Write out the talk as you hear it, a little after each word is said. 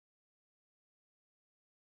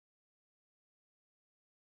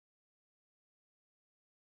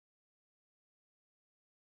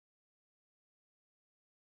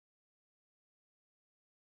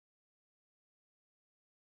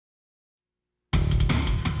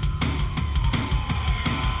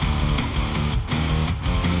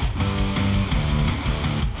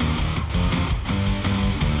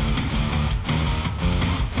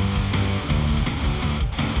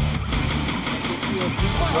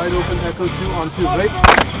Wide open, echo 2 on 2, right?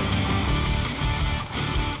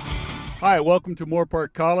 Hi, welcome to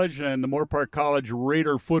Moorpark College and the Moorpark College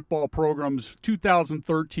Raider football program's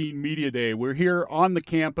 2013 Media Day. We're here on the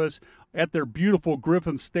campus at their beautiful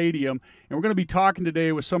Griffin Stadium, and we're going to be talking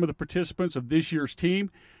today with some of the participants of this year's team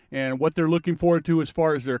and what they're looking forward to as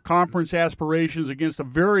far as their conference aspirations against a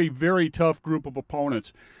very, very tough group of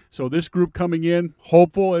opponents. So this group coming in,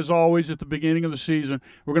 hopeful as always at the beginning of the season.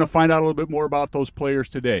 We're going to find out a little bit more about those players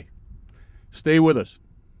today. Stay with us.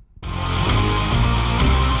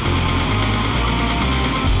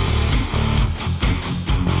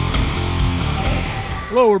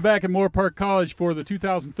 Hello, we're back at Moorpark College for the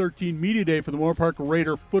 2013 Media Day for the Moorpark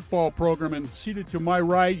Raider football program. And seated to my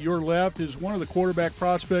right, your left, is one of the quarterback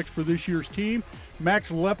prospects for this year's team,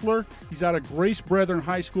 Max Leffler. He's out of Grace Brethren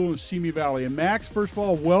High School in Simi Valley. And Max, first of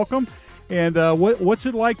all, welcome. And what's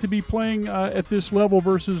it like to be playing at this level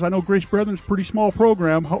versus, I know Grace Brethren's a pretty small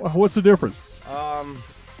program. What's the difference?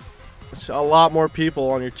 It's a lot more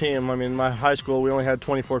people on your team. I mean, my high school, we only had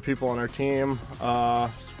 24 people on our team.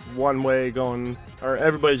 One way going, or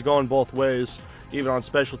everybody's going both ways, even on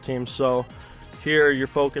special teams. So here you're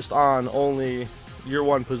focused on only your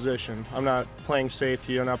one position. I'm not playing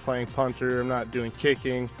safety, I'm not playing punter, I'm not doing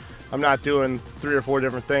kicking, I'm not doing 3 or 4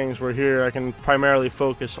 different things, where here I can primarily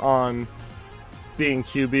focus on being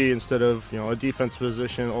QB instead of, you know, a defense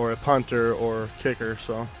position or a punter or kicker.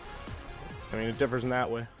 So I mean, it differs in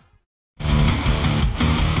that way.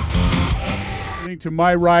 To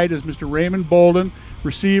my right is Mr. Raymond Bolden,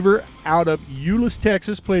 receiver out of Euless,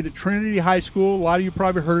 Texas, played at Trinity High School. A lot of you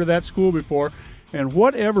probably heard of that school before. And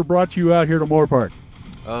whatever brought you out here to Moorpark?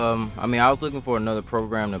 I mean, I was looking for another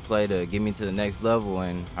program to play to get me to the next level,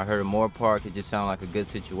 and I heard of Moorpark. It just sounded like a good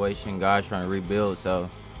situation. Guys trying to rebuild, so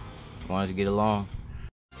I wanted to get along.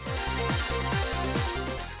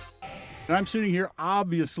 And I'm sitting here,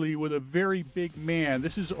 obviously, with a very big man.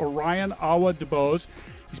 This is Orion Awa DeBose.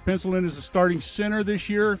 He's penciled in as a starting center this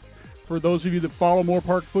year. For those of you that follow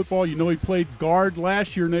Moorpark football, you know he played guard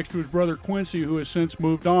last year next to his brother Quincy, who has since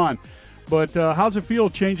moved on. But how's it feel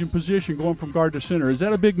changing position, going from guard to center? Is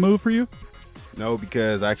that a big move for you? No,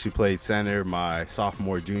 because I actually played center my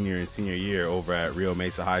sophomore, junior, and senior year over at Rio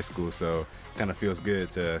Mesa High School, so it kind of feels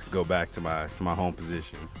good to go back to my home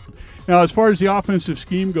position. Now, as far as the offensive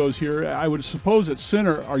scheme goes here, I would suppose at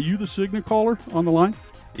center, are you the signal caller on the line?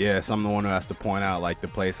 Yes, I'm the one who has to point out, like, the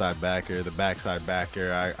play side backer, the backside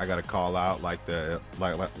backer. I got to call out like the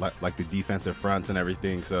defensive fronts and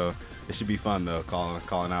everything. So it should be fun though,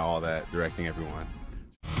 calling out all that, directing everyone.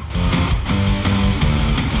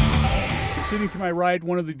 Sitting to my right,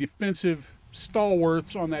 one of the defensive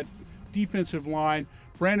stalwarts on that defensive line,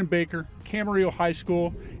 Brandon Baker, Camarillo High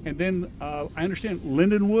School, and then I understand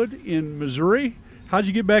Lindenwood in Missouri. How'd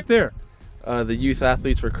you get back there? The Youth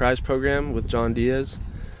Athletes for Christ program with John Diaz.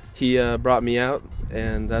 He brought me out,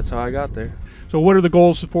 and that's how I got there. So what are the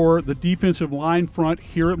goals for the defensive line front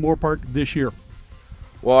here at Moorpark this year?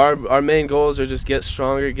 Well, our main goals are just get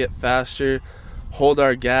stronger, get faster, hold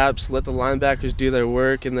our gaps, let the linebackers do their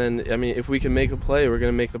work, and then, I mean, if we can make a play, we're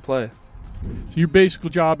going to make the play. So your basic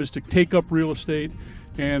job is to take up real estate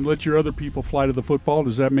and let your other people fly to the football.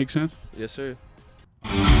 Does that make sense? Yes, sir.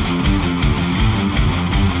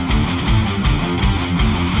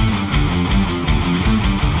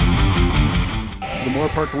 The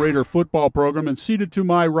Moorpark Raider football program, and seated to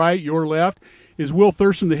my right, your left, is Will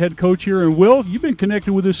Thurston, the head coach here. And Will, you've been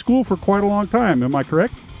connected with this school for quite a long time. Am I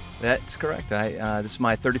correct? That's correct. This is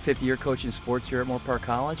my 35th year coaching sports here at Moorpark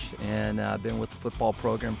College, and I've been with the football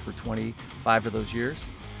program for 25 of those years.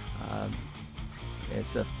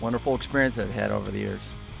 It's a wonderful experience I've had over the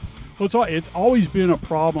years. Well, it's always been a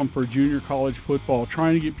problem for junior college football,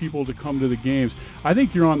 trying to get people to come to the games. I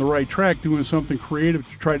think you're on the right track doing something creative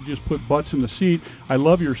to try to just put butts in the seat. I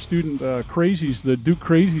love your student crazies, the Duke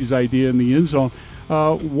Crazies idea in the end zone.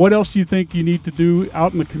 What else do you think you need to do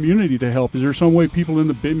out in the community to help? Is there some way people in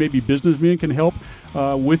the maybe businessmen can help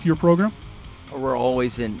with your program? We're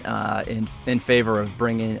always in favor of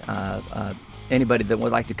bringing anybody that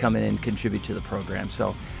would like to come in and contribute to the program.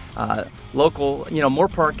 So local, you know,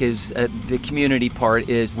 Moorpark is the community part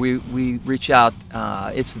is we reach out.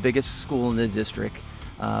 It's the biggest school in the district.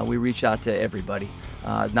 We reach out to everybody,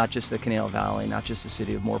 not just the Canal Valley, not just the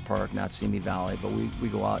city of Moorpark, not Simi Valley, but we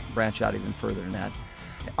go out, branch out even further than that.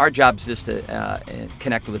 Our job is just to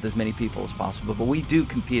connect with as many people as possible, but we do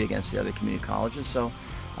compete against the other community colleges. So,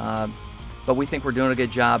 but we think we're doing a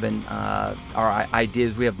good job, and our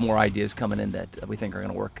ideas, we have more ideas coming in that we think are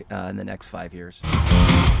going to work in the next 5 years.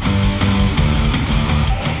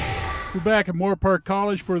 We're back at Moorpark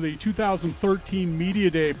College for the 2013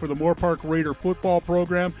 Media Day for the Moorpark Raider football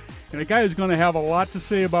program. And a guy who's going to have a lot to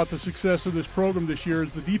say about the success of this program this year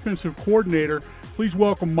is the defensive coordinator. Please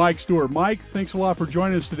welcome Mike Stewart. Mike, thanks a lot for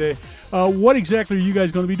joining us today. What exactly are you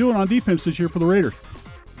guys going to be doing on defense this year for the Raiders?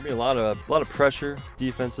 Be a lot of pressure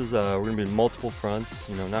defenses. We're going to be in multiple fronts.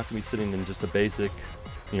 Not going to be sitting in just a basic,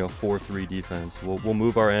 4-3 defense. We'll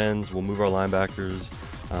move our ends. We'll move our linebackers.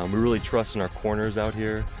 We really trust in our corners out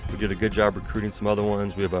here. We did a good job recruiting some other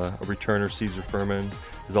ones. We have a returner, Caesar Furman,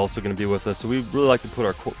 is also going to be with us. So we really like to put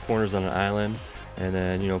our corners on an island, and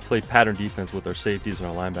then play pattern defense with our safeties and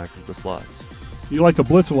our linebackers with the slots. You like to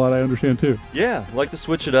blitz a lot, I understand, too. Yeah, we like to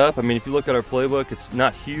switch it up. I mean, if you look at our playbook, it's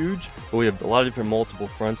not huge, but we have a lot of different multiple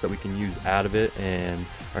fronts that we can use out of it, and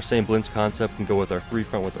our same blitz concept can go with our 3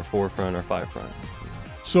 front, with our 4 front, our 5 front.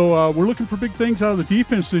 So we're looking for big things out of the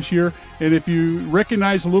defense this year, and if you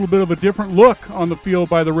recognize a little bit of a different look on the field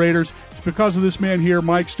by the Raiders, it's because of this man here,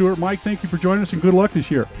 Mike Stewart. Mike, thank you for joining us, and good luck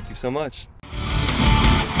this year. Thank you so much.